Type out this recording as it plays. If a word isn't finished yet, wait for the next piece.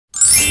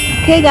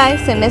Okay guys,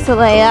 so Miss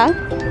Alayah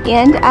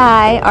and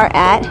I are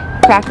at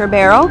Cracker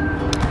Barrel.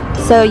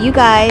 So you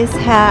guys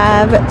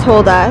have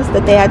told us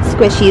that they had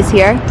Squishies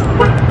here.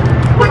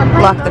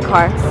 Lock the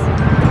cars.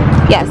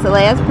 Yes,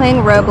 Alayah's playing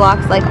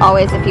Roblox like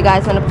always. If you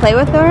guys want to play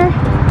with her,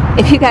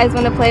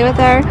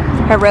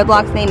 her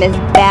Roblox name is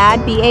bad,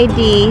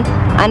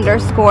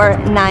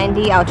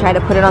 BAD_90. I'll try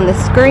to put it on the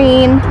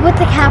screen. With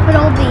the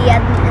capital B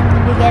in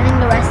the beginning,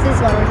 the rest is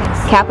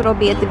lowercase. Capital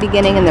B at the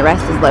beginning and the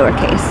rest is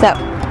lowercase. So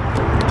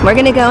we're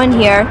gonna go in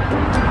here.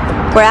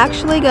 We're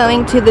actually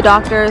going to the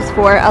doctor's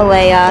for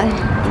Alayah.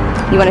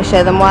 You want to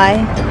show them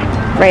why?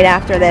 Right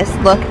after this.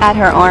 Look at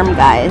her arm,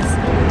 guys.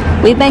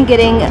 We've been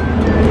getting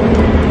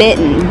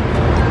bitten.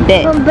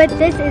 But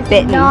this is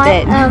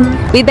not.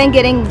 We've been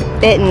getting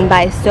bitten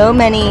by so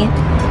many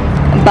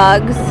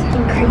bugs.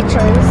 And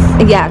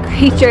creatures. Yeah,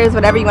 creatures,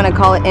 whatever you want to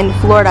call it, in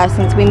Florida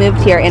since we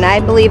moved here. And I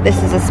believe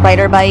this is a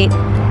spider bite.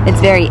 It's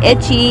very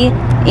itchy,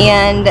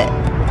 and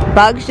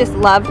bugs just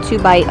love to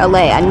bite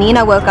Alayah.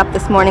 Nina woke up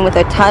this morning with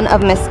a ton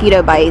of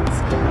mosquito bites,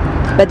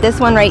 but this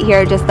one right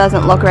here just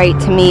doesn't look right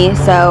to me,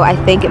 so I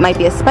think it might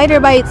be a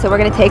spider bite, so we're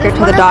going to take her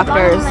to the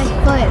doctor's.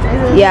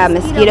 Yeah,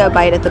 mosquito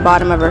bite at the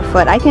bottom of her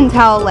foot. I can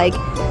tell, like,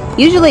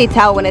 usually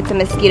tell when it's a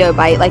mosquito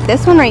bite. Like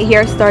this one right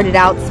here started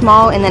out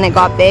small and then it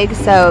got big,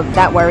 so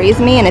that worries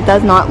me, and it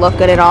does not look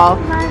good at all.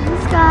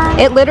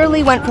 It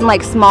literally went from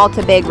like small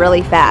to big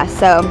really fast,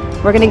 so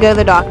we're going to go to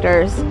the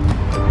doctor's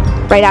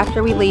right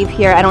after we leave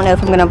here. I don't know if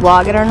I'm going to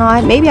vlog it or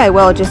not. Maybe I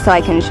will, just so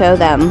I can show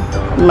them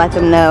and let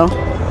them know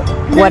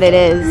what it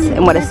is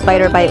and what a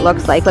spider bite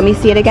looks like. Let me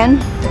see it again.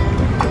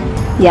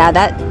 Yeah,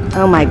 that,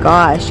 oh my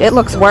gosh, it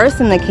looks worse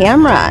in the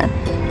camera.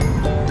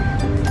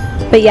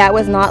 But yeah, it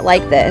was not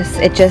like this.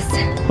 It just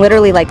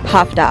literally like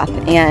puffed up,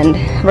 and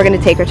we're going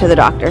to take her to the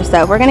doctor.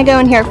 So we're going to go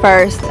in here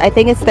first. I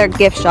think it's their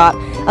gift shop.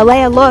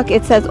 Alayah, look,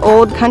 it says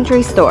Old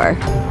Country Store.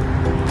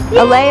 Yay!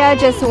 Alayah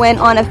just went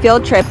on a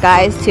field trip,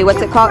 guys, to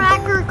what's it called?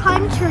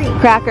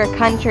 Cracker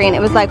Country, and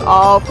it was like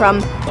all from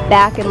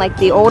back in like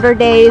the older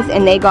days,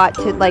 and they got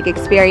to like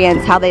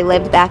experience how they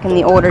lived back in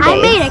the older days.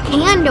 I made a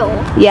candle.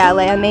 Yeah,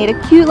 Alayah made a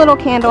cute little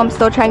candle. I'm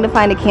still trying to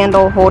find a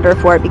candle holder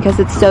for it because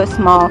it's so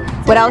small.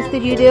 What else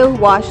did you do?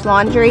 Wash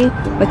laundry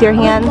with your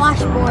hands? With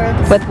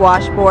washboards. With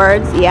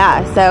washboards,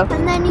 yeah. So.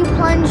 And then you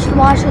plunged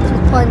washers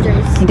with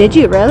plungers. Did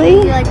you really?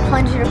 You like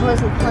plunged your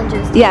clothes with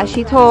plungers. Yeah,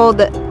 she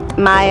told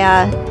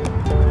Maya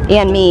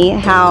and me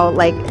how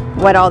like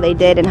what all they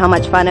did and how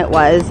much fun it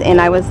was,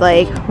 and I was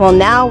like, well,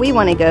 now we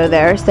want to go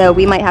there, so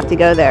we might have to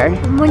go there.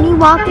 When you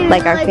walk in,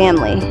 like our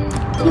family.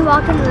 You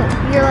walk in,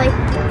 you're like,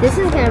 this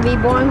is gonna be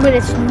boring, but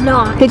it's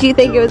not. Did you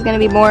think it was gonna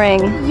be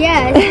boring?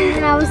 Yes.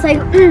 And I was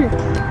like,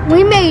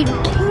 we made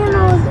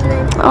candles. And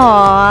then,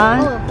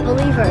 aww. oh,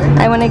 believer.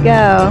 I want to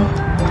go.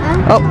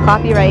 Huh? Oh,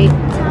 copyright.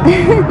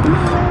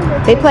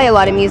 They play a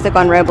lot of music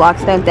on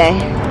Roblox, don't they?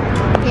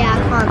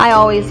 Yeah. I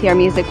always hear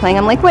music playing.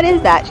 I'm like, what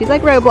is that? She's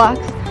like, Roblox.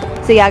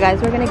 So yeah,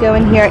 guys, we're gonna go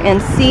in here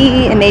and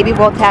see, and maybe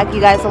we'll tag you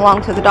guys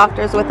along to the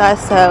doctor's with us,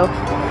 so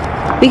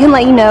we can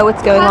let you know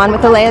what's going on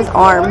with Alayah's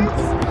arm.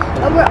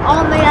 We're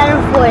all made out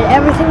of wood.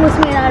 Everything was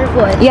made out of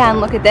wood. Yeah,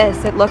 and look at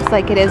this. It looks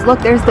like it is. Look,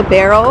 there's the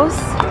barrels.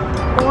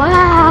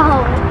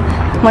 Wow.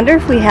 Wonder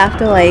if we have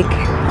to, like,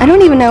 I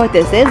don't even know what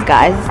this is,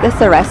 guys. Is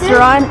this a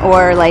restaurant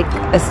or like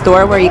a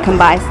store where you can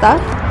buy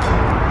stuff?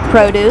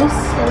 Produce?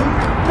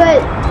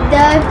 But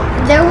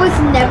there was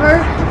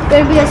never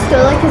going to be a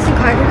store like this in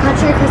Cracker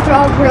Country because they're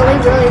all really,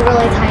 really,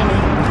 really tiny.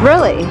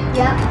 Really?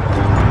 Yep.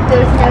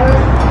 There's never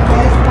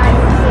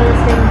tiny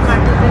stores in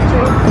Cracker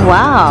Country.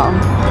 Wow.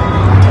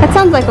 That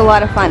sounds like a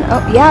lot of fun.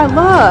 Oh, yeah,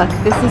 look.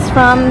 This is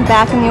from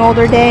back in the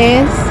older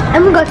days.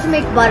 And we got to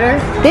make butter.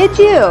 Did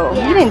you?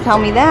 Yeah. You didn't tell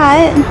me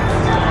that.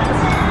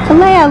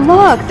 Alayah,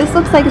 look. This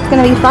looks like it's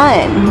going to be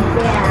fun.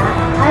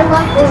 Yeah. I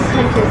love old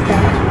country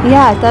stuff.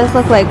 Yeah, it does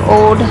look like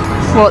old.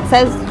 Well, it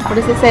says, what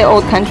does it say?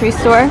 Old Country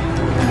Store?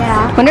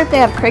 Yeah. Wonder if they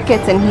have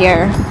crickets in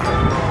here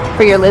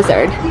for your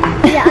lizard.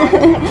 Yeah, I have a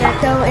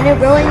gecko, and it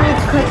really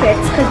needs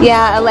crickets.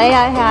 Yeah,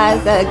 Alayah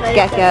has a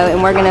gecko,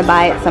 and we're going to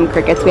buy it some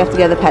crickets. We have to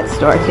go to the pet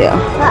store, too.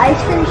 The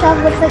ice cream shop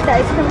looks like the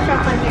ice cream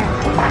shop on here.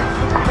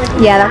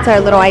 Yeah, that's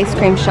our little ice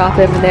cream shop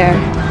over there.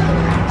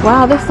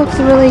 Wow, this looks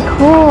really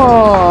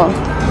cool.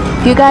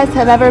 If you guys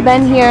have ever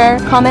been here,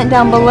 comment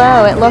down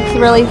below. It looks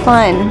really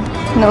fun,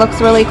 and it looks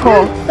really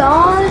cool.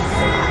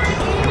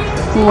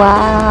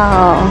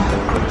 Wow.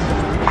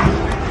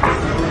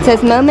 It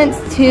says moments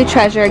to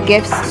treasure,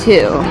 gifts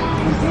to.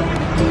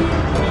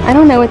 I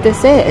don't know what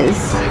this is.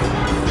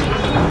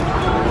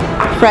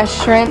 Fresh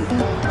shrimp.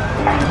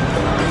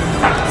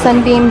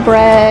 Sunbeam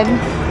bread.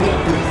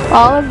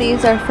 All of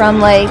these are from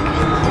like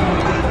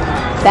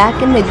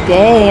back in the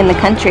day in the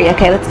country.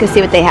 Okay, let's go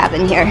see what they have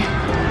in here.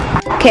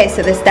 Okay,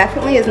 so this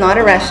definitely is not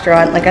a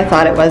restaurant like I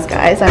thought it was,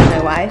 guys. I don't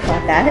know why I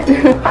thought that.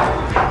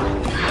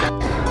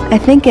 I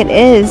think it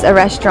is a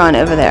restaurant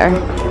over there.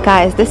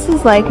 Guys, this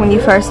is like when you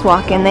first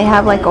walk in, they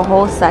have like a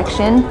whole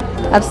section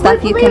of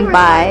stuff you can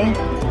buy.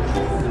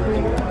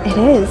 It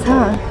is,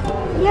 huh?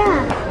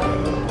 Yeah.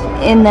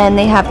 and then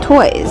they have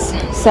toys.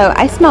 So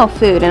I smell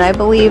food, and I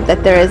believe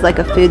that there is like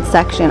a food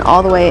section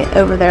all the way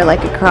over there,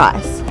 like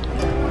across.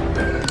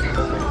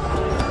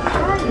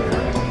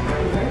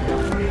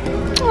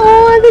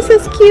 Oh, this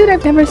is cute.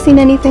 I've never seen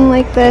anything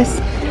like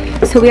this.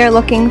 So we are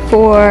looking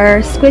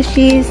for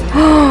Squishies.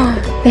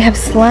 Oh, they have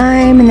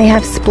slime and they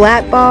have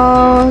splat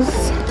balls.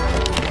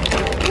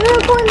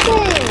 Unicorn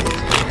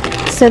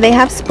thing. So they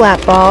have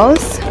splat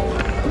balls.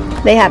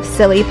 They have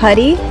silly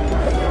putty.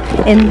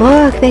 And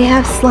look, they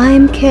have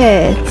slime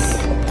kits.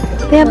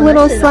 They have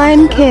little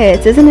slime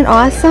kits. Isn't it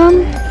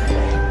awesome?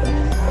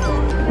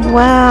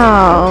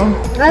 Wow.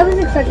 I was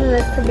expecting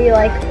this to be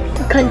like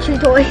country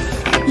toys.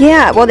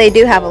 Yeah, well, they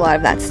do have a lot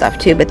of that stuff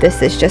too, but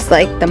this is just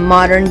like the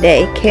modern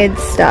day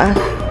kids stuff.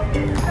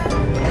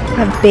 They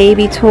have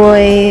baby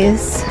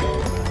toys.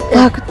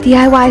 Look,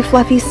 DIY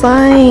fluffy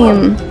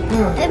slime.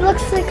 It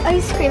looks like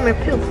ice cream or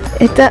poop.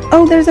 It does.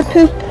 Oh, there's a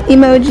poop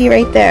emoji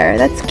right there.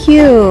 That's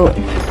cute.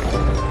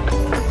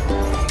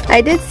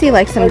 I did see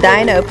like some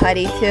dino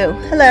putty too.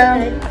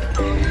 Hello.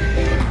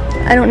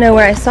 I don't know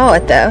where I saw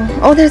it though.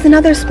 Oh, there's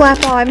another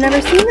splat ball. I've never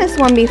seen this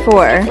one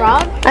before.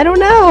 Frog? I don't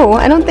know.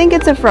 I don't think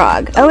it's a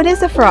frog. Oh, it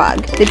is a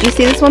frog. Did you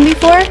see this one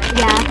before?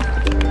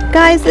 Yeah.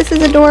 Guys, this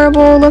is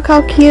adorable. Look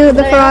how cute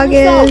the frog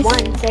is.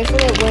 Once. I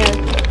forget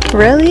where.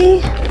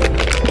 Really?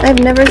 I've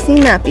never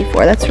seen that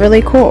before. That's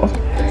really cool.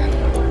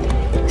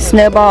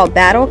 Snowball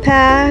battle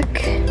pack.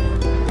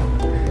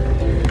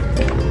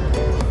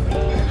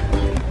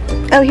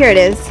 Oh, here it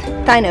is.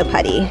 Dino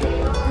putty.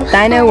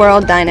 Dino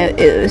World Dino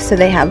Ooze. So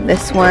they have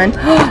this one.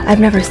 I've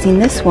never seen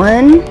this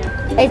one.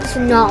 It's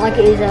not like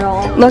it is at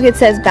all. Look, it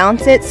says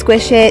bounce it,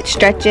 squish it,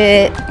 stretch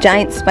it,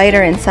 giant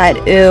spider inside.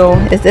 Ooh.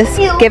 Is this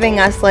giving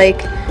us like,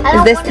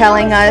 is this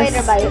telling us?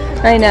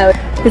 I know.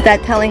 Is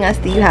that telling us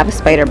that you have a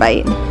spider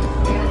bite?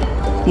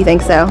 You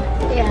think so?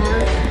 Yeah.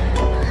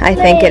 I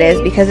think it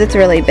is because it's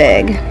really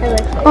big.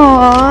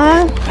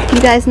 Aww.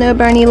 You guys know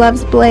Bernie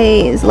loves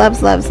Blaze. Loves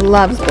Blaze.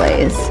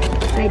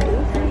 I do.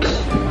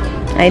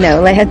 I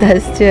know, Leia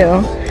does too.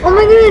 Oh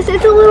my goodness,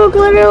 it's a little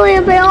glitter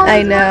lamp.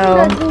 I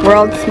know.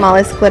 World's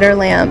smallest glitter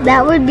lamp.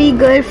 That would be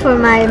good for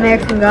my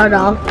American Girl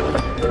doll.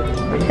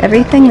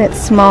 Everything that's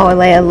small,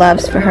 Alayah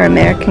loves for her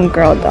American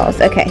Girl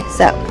dolls. Okay,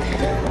 so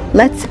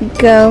let's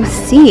go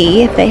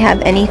see if they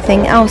have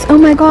anything else. Oh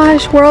my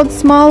gosh, world's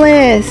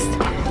smallest.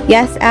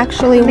 Yes,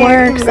 actually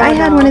American works. Girl I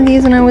had doll. one of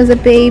these when I was a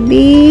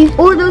baby.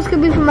 Or those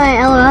could be for my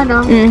Alayah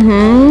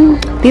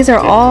doll. These are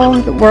all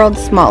the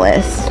world's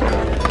smallest.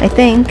 I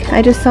think.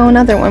 I just saw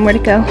another one. Where'd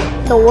it go?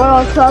 The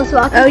world's smallest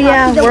walkie-talkie. Oh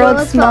yeah,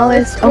 world's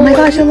smallest. Oh my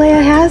gosh,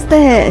 Alayah has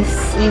this.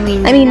 You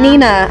mean I mean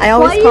Nina. I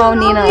always Why call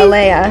you Nina always-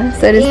 Alayah.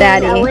 So does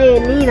Daddy.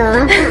 Alayah and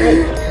Nina.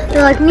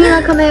 They're like,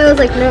 Nina, come here. I was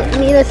like, no,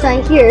 Nina's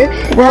not here.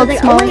 World's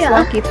smallest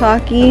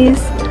walkie-talkies.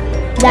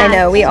 I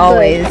know, we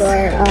always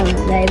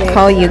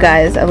call you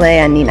guys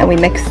Alayah and Nina. We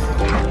mix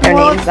their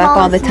names up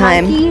all the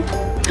time.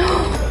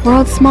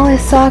 World's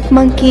smallest sock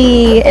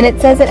monkey. And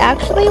it says it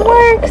actually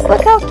works.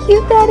 Look how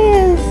cute that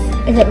is.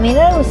 Is it made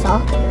out of a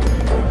sock?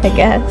 I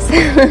guess.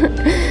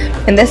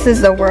 And this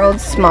is the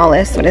world's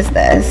smallest. What is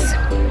this?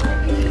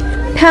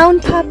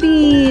 Pound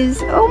puppies.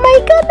 Oh my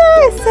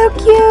goodness, so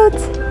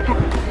cute.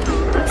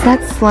 Is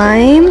that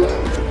slime?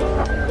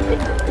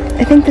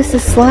 I think this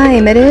is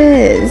slime. It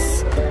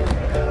is.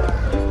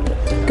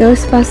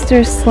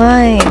 Ghostbusters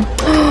slime.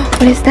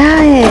 What is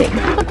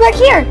that? Look back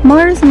here.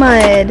 Mars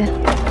mud.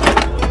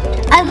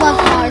 I love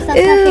Mars. That's my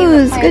favorite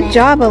Ooze. planet. Good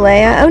job,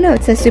 Alayah. Oh no,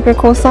 it says super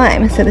cool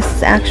slime. So this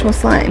is actual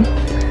slime.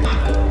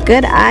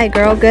 Good eye,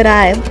 girl. Good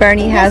eye.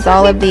 Bernie has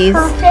all of these.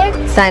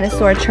 Perfect.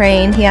 Dinosaur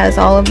train. He has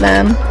all of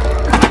them.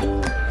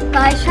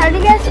 Guys, try to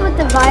guess what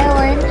the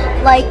violin,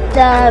 like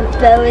the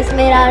bow is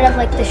made out of,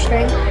 like the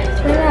string.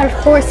 It's made out of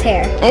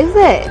horsehair. Is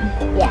it?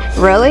 Yes.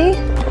 Really?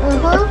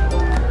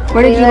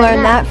 Where did you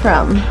learn that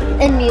from?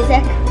 In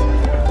music.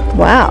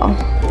 Wow.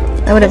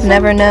 I would have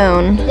never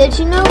known. Did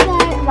you know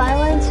that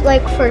violins,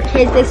 like for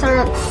kids, they start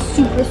out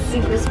super,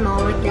 super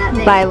small, like that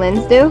big?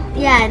 Violins do?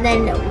 Yeah, and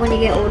then when you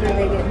get older,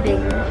 they get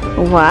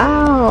bigger.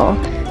 Wow.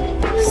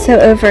 So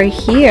over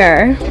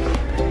here,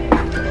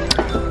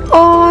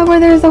 oh, where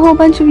there's a whole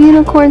bunch of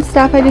unicorn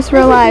stuff. I just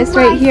realized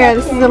right here.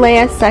 This is the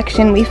Alayah's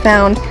section. We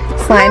found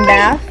slime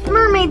bath.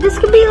 Mermaid, this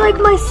could be like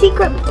my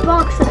secret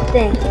box of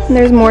things. And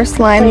there's more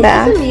slime Wait,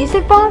 bath. is this a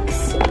music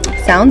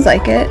box? Sounds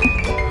like it.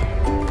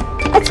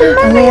 It's a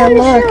mermaid on Alayah, the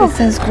look. shelf. It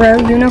says grow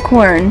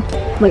unicorn.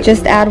 Wait.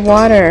 Just add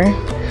water.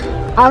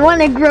 I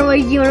want to grow a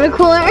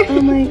unicorn.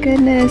 Oh my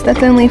goodness.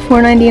 That's only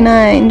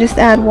 $4.99. Just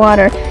add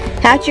water.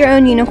 Hatch your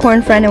own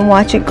unicorn friend and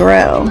watch it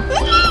grow.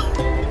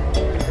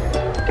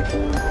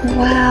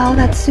 Wow,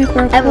 that's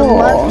super cool. I would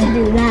love to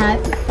do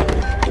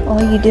that.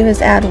 All you do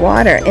is add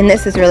water. And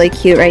this is really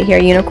cute right here.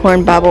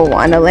 Unicorn bubble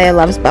wand. Alayah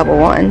loves bubble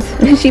wands.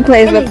 She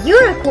plays And with a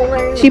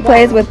unicorn. She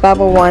plays with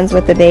bubble wands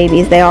with the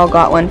babies. They all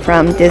got one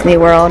from Disney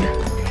World.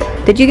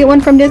 Did you get one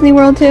from Disney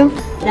World too?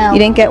 No. You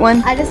didn't get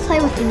one? I just play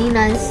with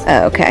Nina's.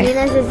 Oh, okay.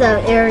 Nina's is the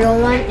aerial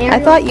one. I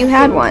thought you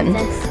had one.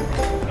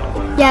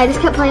 Yeah, I just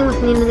kept playing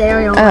with Nina's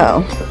aerial one.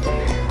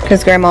 Oh.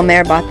 Because Grandma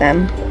Mare bought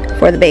them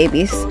for the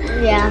babies.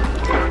 Yeah.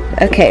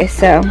 Okay,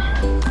 so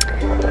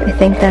I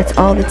think that's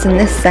all that's in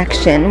this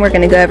section. We're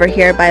gonna go over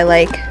here by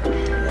like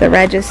the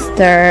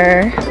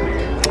register.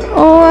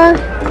 Oh,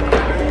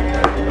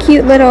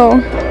 cute little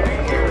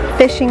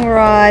fishing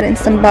rod and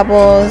some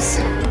bubbles.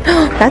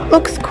 That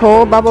looks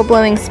cool. Bubble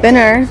blowing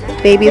spinner.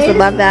 Babies would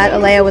love that.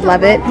 Alayah would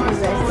love it.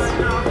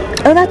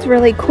 Oh, that's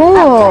really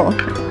cool.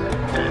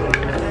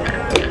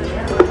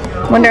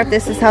 Wonder if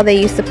this is how they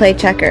used to play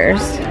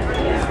checkers.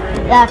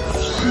 That's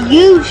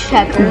huge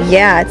checkers.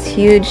 Yeah, it's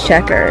huge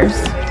checkers.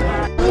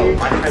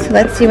 So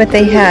let's see what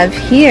they have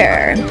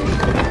here.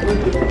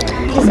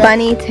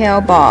 Bunny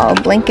tail ball,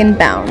 blink and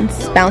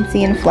bounce,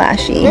 bouncy and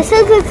flashy. This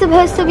says it's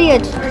supposed to be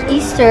an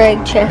Easter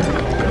egg chick.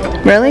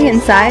 Really?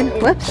 Inside?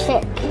 Whoops.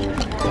 Chick.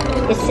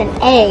 It's an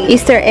egg.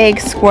 Easter egg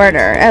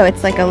squirter. Oh,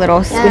 it's like a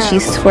little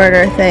squishy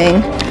squirter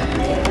thing.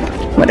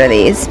 What are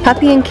these?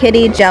 Puppy and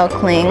kitty gel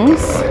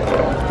clings.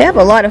 They have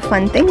a lot of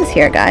fun things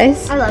here,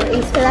 guys. I love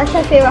Easter. That's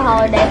my favorite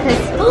holiday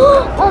because,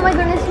 oh my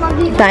goodness,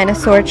 monkey.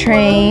 Dinosaur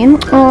train.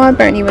 Oh,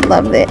 Bernie would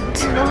love it.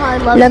 I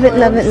Love it,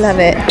 love it, love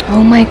it.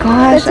 Oh my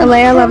gosh,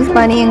 Alayah loves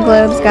bunny and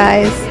globes,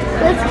 guys.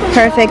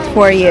 Perfect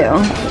for you.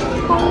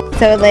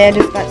 So Alayah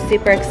just got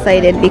super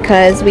excited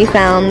because we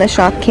found the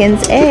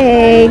Shopkins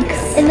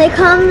eggs. And they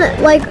come,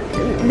 like,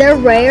 they're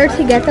rare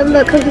to get them,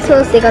 but Cookie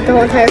Swirls, they got the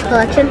whole entire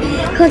collection.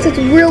 Because it's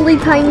really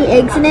tiny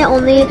eggs in it,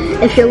 only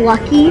if you're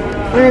lucky,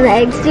 one of the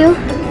eggs do.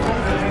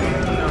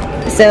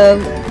 So,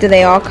 do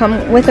they all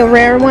come with a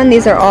rare one?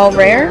 These are all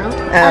rare?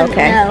 Oh,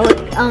 okay. No,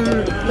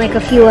 like a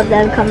few of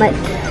them come like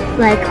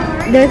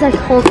there's a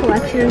whole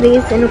collection of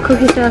these, and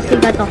Cookie Swirls, they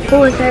got the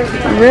whole entire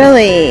collection.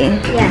 Really?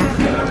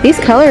 Yeah. These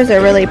colors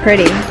are really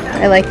pretty.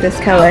 I like this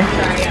color.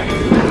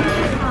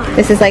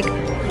 This is like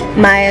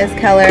Maya's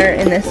color,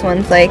 and this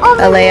one's like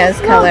Alayah's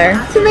color.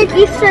 To make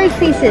Easter egg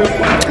faces.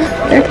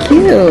 They're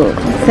cute.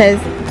 It says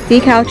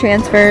decal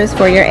transfers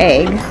for your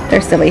egg.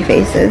 They're silly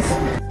faces.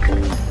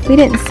 We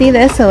didn't see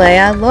this,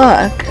 Alayah.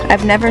 Look,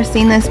 I've never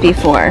seen this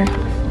before.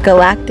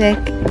 Galactic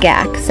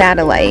GAC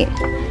satellite.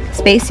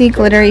 Spacey,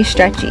 glittery,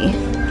 stretchy.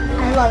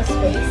 I love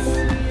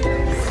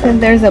space. So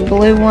there's a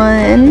blue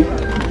one,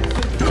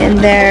 and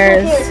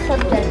there's...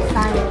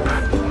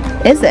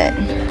 Is it?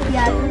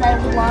 Yeah, because I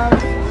love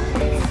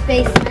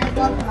space and I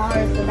love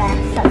Mars the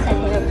best. That's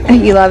my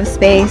favorite. You love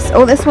space.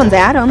 Oh, this one's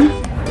Adam.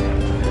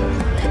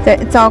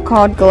 It's all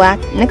called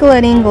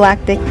Nickelodeon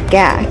Galactic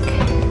GAC.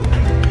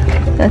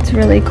 That's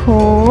really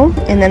cool.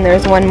 And then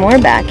there's one more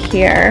back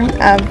here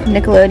of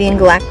Nickelodeon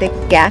Galactic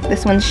GAC.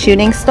 This one's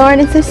Shooting Star,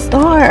 and it's a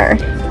star.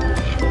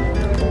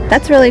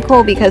 That's really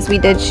cool because we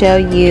did show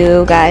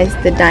you guys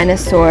the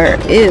dinosaur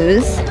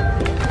ooze,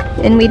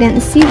 and we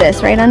didn't see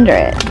this right under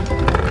it.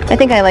 I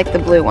think I like the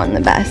blue one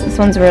the best. This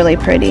one's really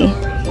pretty.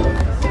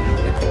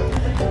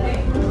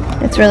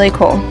 It's really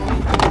cool.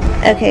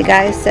 Okay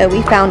guys, so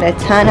we found a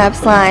ton of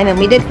slime, and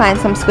we did find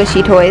some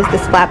squishy toys, the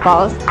splat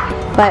balls.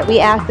 But we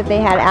asked if they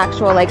had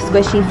actual like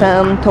squishy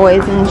foam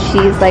toys, and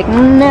she's like,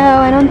 no,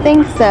 I don't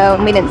think so.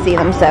 And we didn't see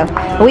them, so.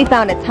 But we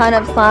found a ton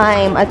of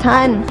slime, a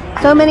ton.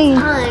 So many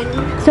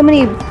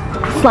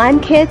slime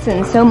kits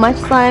and so much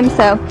slime,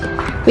 so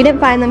we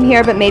didn't find them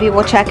here, but maybe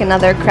we'll check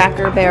another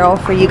Cracker Barrel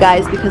for you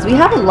guys because we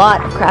have a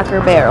lot of Cracker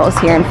Barrels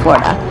here in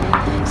Florida.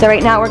 So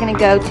right now we're gonna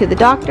go to the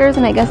doctor's,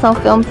 and I guess I'll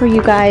film for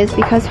you guys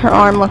because her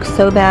arm looks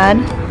so bad.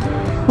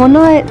 Well,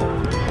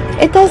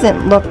 it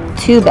doesn't look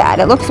too bad.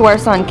 It looks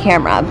worse on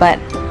camera, but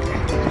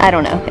I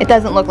don't know. It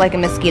doesn't look like a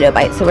mosquito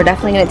bite, so we're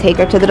definitely gonna take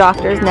her to the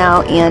doctor's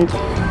now and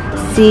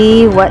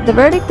see what the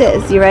verdict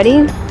is. You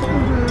ready?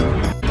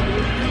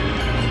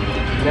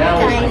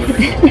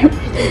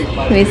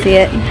 Let me see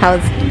it.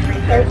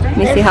 Let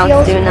me see how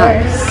it's doing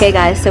now. Okay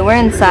guys, so we're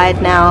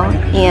inside now,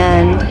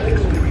 and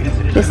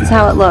this is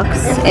how it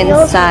looks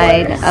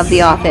inside of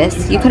the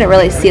office. You couldn't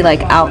really see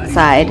like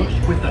outside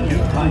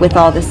with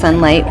all the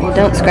sunlight. Well,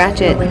 don't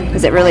scratch it.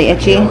 Is it really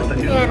itchy?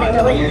 Yeah, it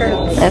really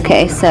hurts.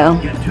 Okay, so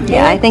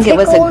yeah, I think it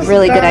was a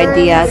really good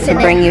idea to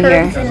bring you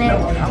here.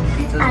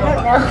 I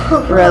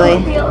don't know. Really?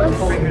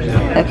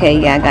 Okay,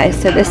 yeah guys,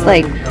 so this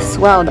like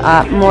swelled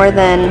up more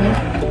than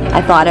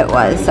I thought it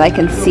was, so I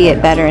can see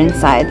it better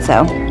inside.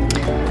 So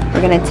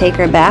we're gonna take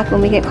her back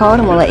when we get called,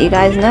 and we'll let you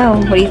guys know.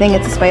 What do you think?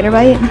 It's a spider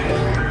bite?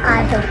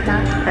 I hope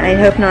not. I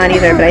hope not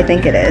either, but I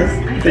think it is.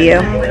 Do you?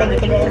 I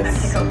think it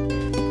is.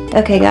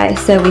 Okay guys,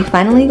 so we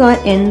finally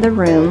got in the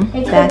room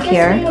back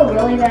here. It could just be a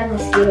really bad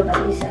mosquito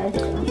bite, you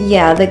said.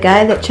 Yeah, the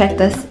guy that checked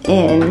us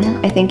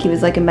in, I think he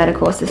was like a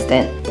medical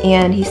assistant,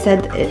 and he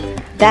said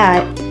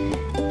that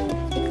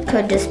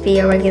Could just be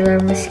a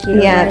regular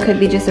mosquito yeah, bite. it could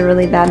be just a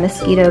really bad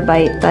mosquito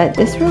bite, but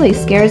this really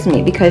scares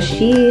me because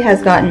she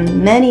has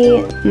gotten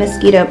many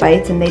mosquito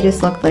bites and they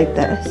just look like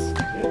this.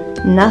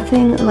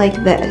 Nothing like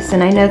this.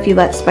 And I know if you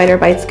let spider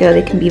bites go,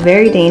 they can be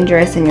very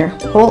dangerous and your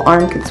whole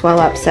arm could swell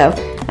up, so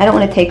I don't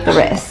want to take the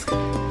risk.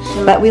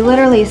 But we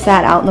literally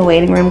sat out in the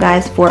waiting room,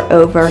 guys, for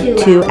over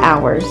 2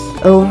 hours.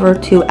 Over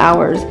 2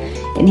 hours.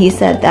 And he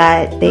said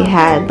that they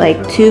had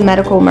like 2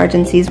 medical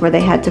emergencies where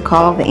they had to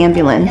call the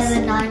ambulance.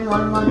 And the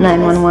 911.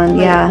 911,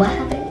 yeah. What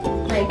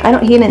happened? Like,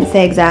 he didn't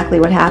say exactly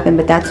what happened,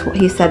 but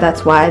he said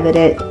that's why that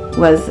it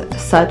was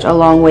such a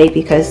long wait,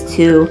 because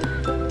 2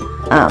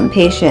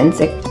 patients,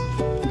 it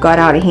got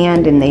out of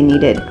hand and they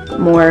needed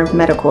more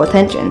medical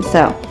attention.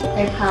 So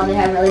they probably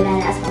have really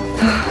bad asthma.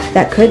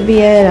 that could be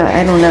it.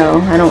 I don't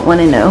know. I don't want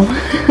to know.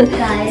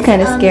 Guys, it's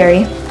kind of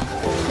scary.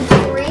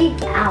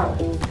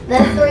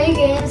 The 3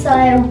 games that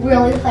I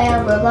really play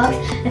on Roblox,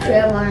 if you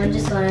ever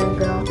just want to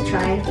go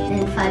try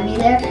and find me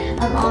there,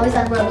 I'm always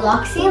on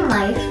Robloxian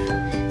Life,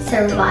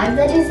 Survive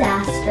the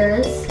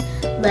Disasters,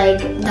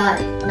 like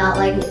not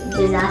like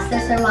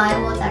disaster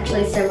survival, it's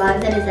actually Survive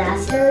the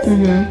Disasters,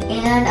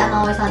 and I'm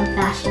always on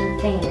Fashion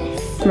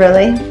Famous.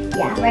 Really?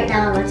 Yeah, right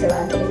now I'm on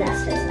Survive the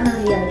Disasters. I'm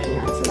on the other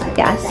on Survive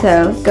Yeah, the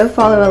so Disasters. go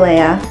follow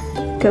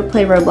Alayah. Go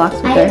play Roblox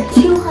with I her. have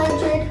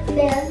 200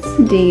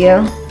 fans. Do you?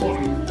 Yeah.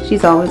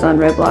 She's always on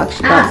Roblox.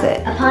 She loves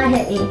it. A pie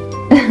hit me.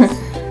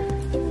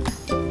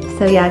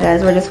 So yeah,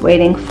 guys, we're just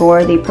waiting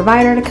for the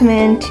provider to come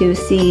in to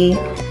see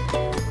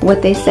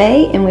what they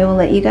say, and we will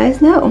let you guys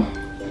know.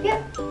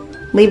 Yep.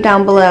 Leave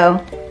down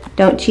below.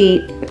 Don't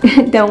cheat.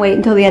 Don't wait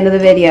until the end of the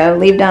video.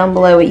 Leave down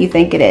below what you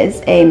think it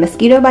is. A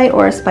mosquito bite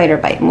or a spider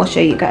bite. And we'll show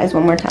you guys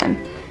one more time.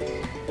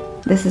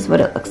 This is what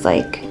it looks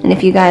like. And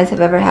if you guys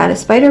have ever had a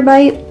spider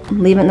bite,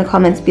 leave it in the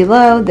comments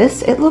below.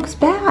 It looks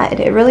bad.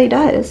 It really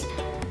does.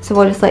 So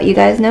we'll just let you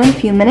guys know in a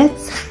few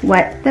minutes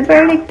what the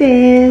verdict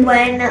is.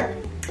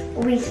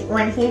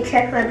 When he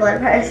checked my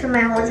blood pressure,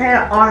 my whole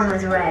entire arm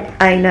was red.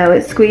 I know,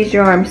 it squeezed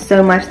your arm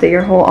so much that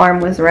your whole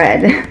arm was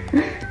red.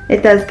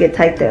 It does get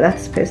tight though,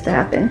 that's supposed to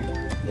happen.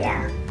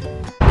 Yeah.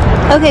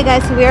 Okay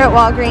guys, so we are at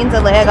Walgreens.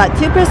 Alayah got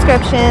 2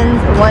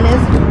 prescriptions. One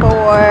is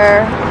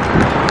for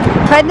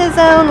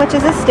prednisone, which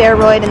is a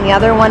steroid, and the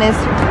other one is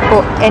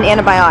for an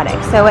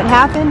antibiotic. So what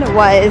happened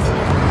was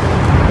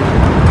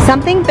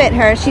something bit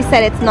her. She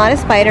said it's not a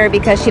spider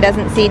because she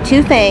doesn't see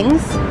 2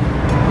 fangs.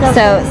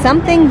 So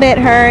something bit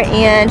her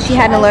and she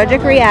had an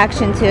allergic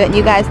reaction to it. And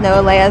you guys know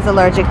Alayah's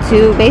allergic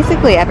to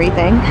basically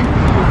everything.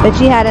 But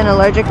she had an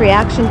allergic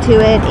reaction to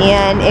it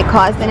and it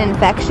caused an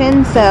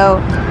infection.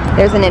 So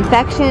there's an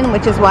infection,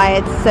 which is why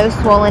it's so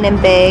swollen and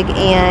big,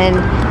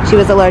 and she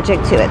was allergic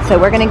to it. So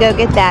we're going to go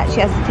get that. She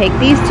has to take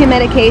these 2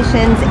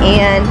 medications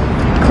and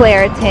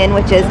Claritin,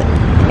 which is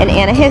an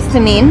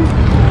antihistamine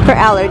for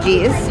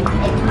allergies.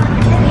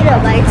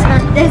 But it's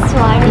not this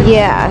one.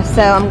 Yeah,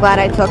 so I'm glad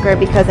I took her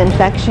because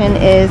infection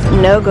is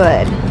no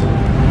good.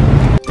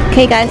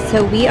 Okay guys,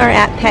 so we are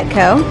at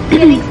Petco.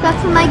 Getting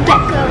stuff for my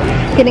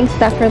gecko. Getting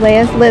stuff for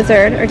Leia's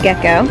lizard or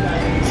gecko.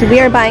 So we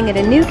are buying it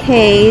a new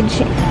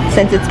cage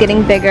since it's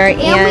getting bigger.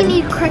 And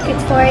we need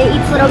crickets for it. It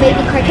eats little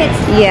baby crickets.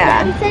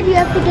 Yeah. He said you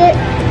have to get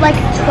like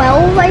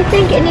 12, I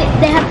think, and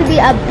they have to be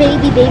a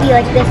baby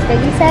like this big,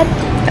 he said.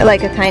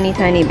 Like a tiny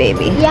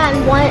baby. Yeah,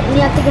 and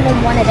you have to give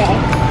them 1 a day.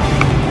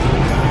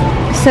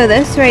 So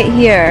this right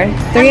here,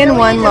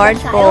 3-in-1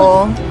 large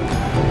bowl.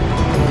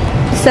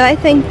 So I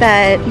think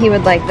that he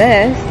would like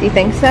this. Do you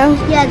think so?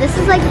 Yeah, this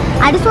is like,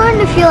 I just want him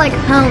to feel like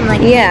home.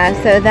 Like yeah,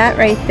 so that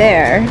right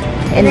there.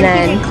 And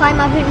then he can climb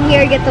up in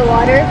here and get the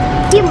water.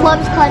 He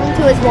loves climbing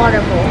to his water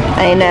bowl.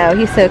 I know,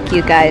 he's so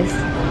cute, guys.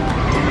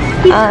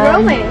 He's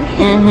growing.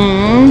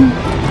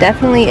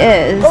 Definitely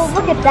is. Oh,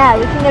 look at that.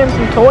 We can get him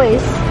some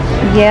toys.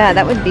 Yeah,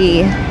 that would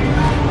be,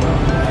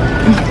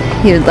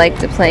 he would like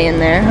to play in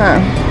there,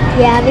 huh?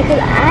 Yeah, because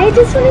I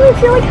just want him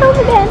to feel like home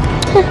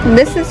again.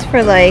 This is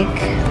for like...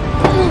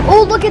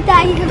 Oh, look at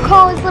that. He can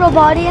crawl his little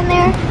body in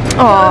there.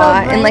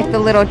 Aw, and like the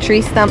little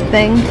tree stump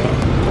thing.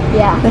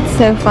 Yeah. That's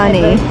so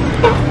funny.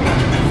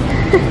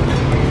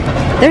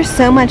 There's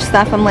so much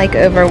stuff, I'm like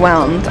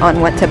overwhelmed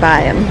on what to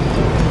buy him.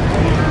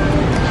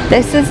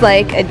 This is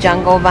like a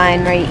jungle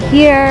vine right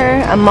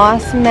here, a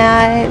moss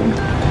mat.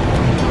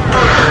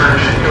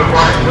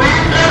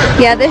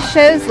 Yeah, this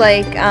shows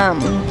like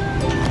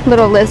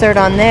little lizard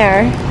on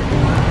there.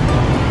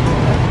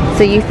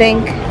 So you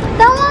think...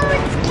 That one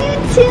looks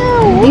cute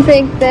too. You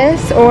think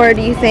this, or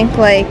do you think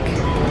like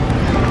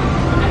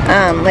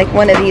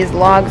one of these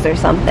logs or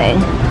something?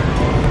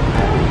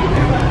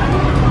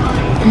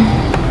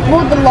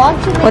 Well, the log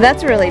should make... Well,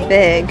 that's really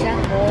big.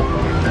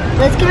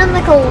 Let's get him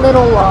like a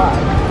little log.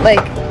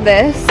 Like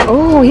this?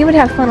 Oh, he would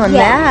have fun on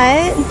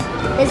that.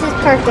 This is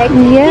perfect.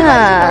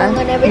 Yeah.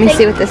 Let me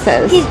see what this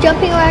says. He's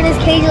jumping around his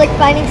cage like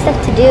finding stuff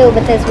to do,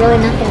 but there's really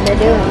nothing to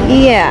do.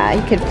 Yeah,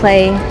 you could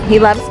play. He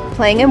loves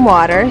playing in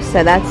water,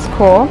 so that's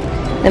cool.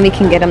 Then we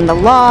can get him the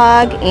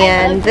log,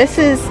 and this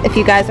is, if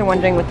you guys are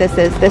wondering what this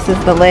is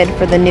the lid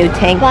for the new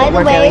tank that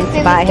we're going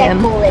to buy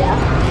him.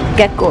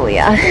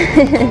 Getgolia.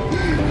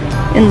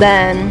 And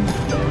then...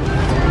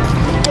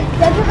 It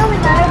doesn't really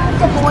matter if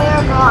it's a boy or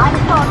a girl, I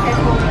just call it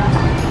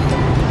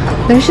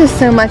Getgolia. There's just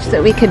so much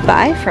that we could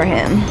buy for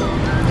him.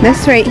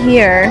 This right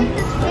here.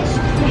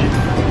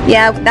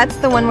 Yeah, that's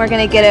the one we're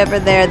going to get over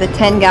there, the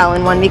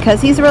 10-gallon one, because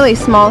he's really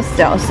small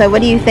still. So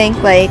what do you think,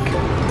 like,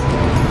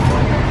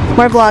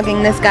 we're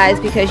vlogging this, guys,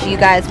 because you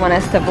guys want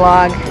us to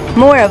vlog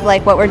more of,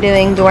 like, what we're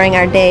doing during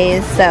our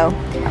days, so.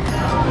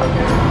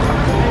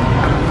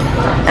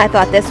 I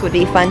thought this would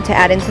be fun to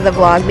add into the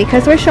vlog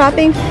because we're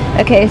shopping.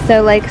 Okay,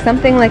 so like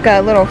something like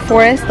a little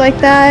forest like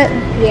that.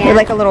 Yeah. Or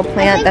like a little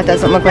plant that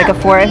doesn't look like a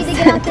forest. We need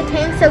to get out the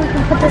tank so we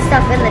can put the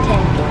stuff in the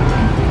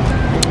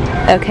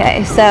tank.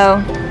 Okay,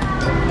 so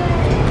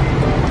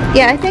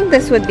yeah, I think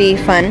this would be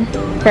fun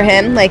for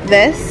him, like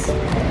this.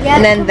 Yeah,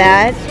 and then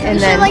that, and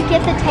then like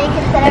get the tank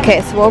instead of.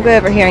 Okay, so we'll go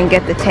over here and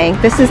get the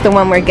tank. This is the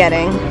one we're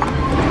getting.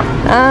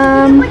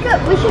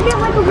 We should get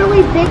like a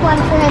really big one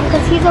for him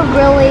because he's a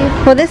really.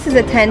 Well, this is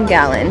a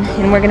 10-gallon,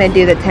 and we're gonna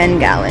do the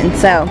 10-gallon.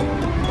 So,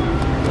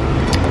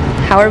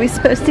 how are we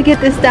supposed to get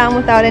this down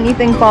without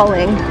anything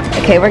falling?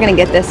 Okay, we're gonna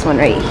get this one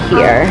right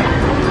here.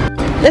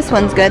 This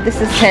one's good. This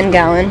is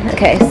 10-gallon.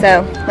 Okay,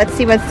 so let's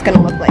see what it's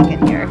gonna look like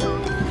in here.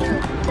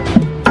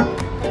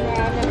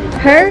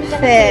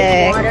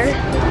 Perfect.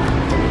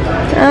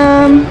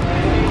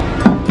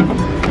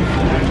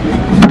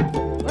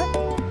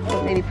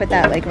 Maybe put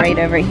that like right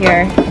over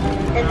here.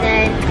 And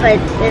then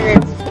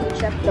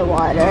switch up the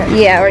water.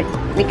 Yeah, or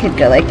we could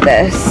go like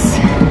this.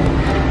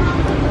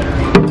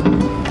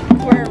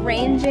 We're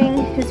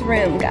arranging his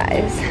room,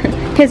 guys.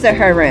 His or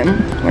her room.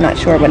 We're not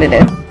sure what it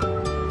is.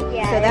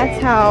 Yeah. So that's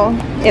how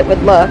it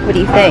would look. What do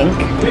you think?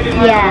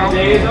 Yeah.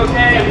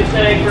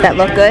 Does that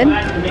look good?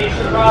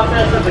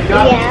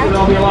 Yeah.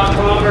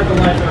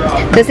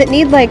 Does it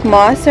need like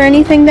moss or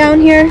anything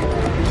down here?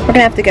 We're gonna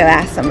have to go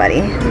ask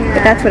somebody.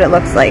 But that's what it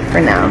looks like for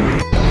now.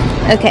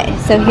 Okay,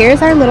 so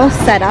here's our little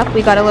setup.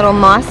 We got a little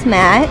moss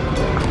mat.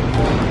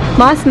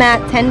 Moss mat,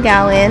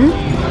 10-gallon.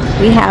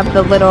 We have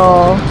the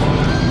little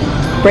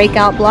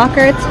breakout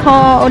blocker, it's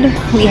called.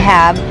 We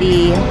have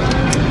the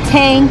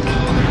tank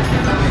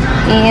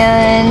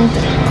and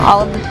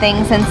all of the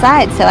things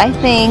inside. So I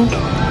think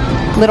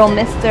little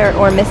Mr.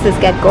 or Mrs.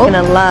 Get-Go is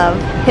gonna love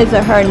his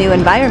or her new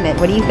environment.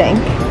 What do you think?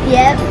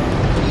 Yep.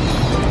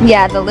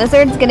 Yeah, the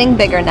lizard's getting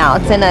bigger now.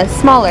 It's in a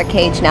smaller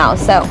cage now,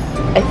 so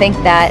I think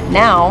that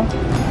now,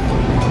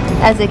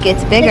 as it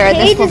gets bigger,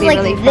 this will be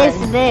really fun. This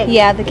big.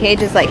 Yeah, the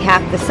cage is like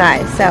half the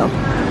size, so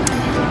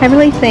I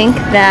really think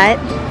that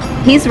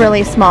he's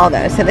really small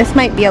though, so this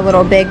might be a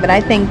little big, but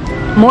I think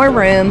more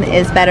room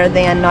is better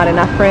than not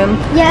enough room.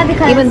 Yeah,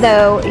 because even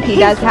though he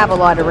does have a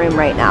lot of room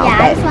right now. Yeah,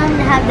 I just want him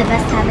to have the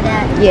best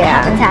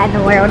habitat in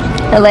the world.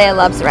 Alayah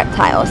loves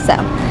reptiles, so.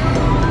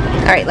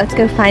 All right, let's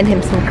go find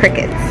him some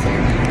crickets.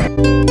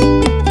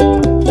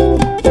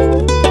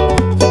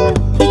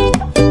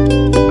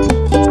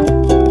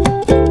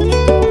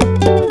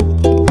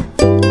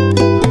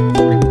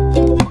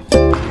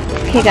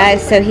 Okay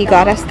guys, so he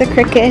got us the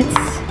crickets.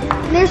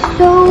 They're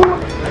so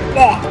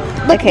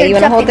Look, okay, you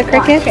want to hold the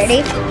crickets?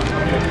 Ready?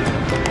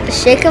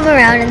 Shake them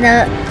around and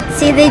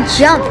see they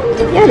jump.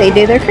 Yeah, they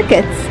do. They're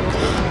crickets.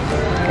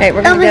 All right,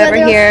 we're gonna go over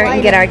here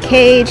and get our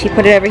cage. He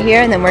put it over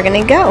here, and then we're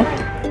gonna go.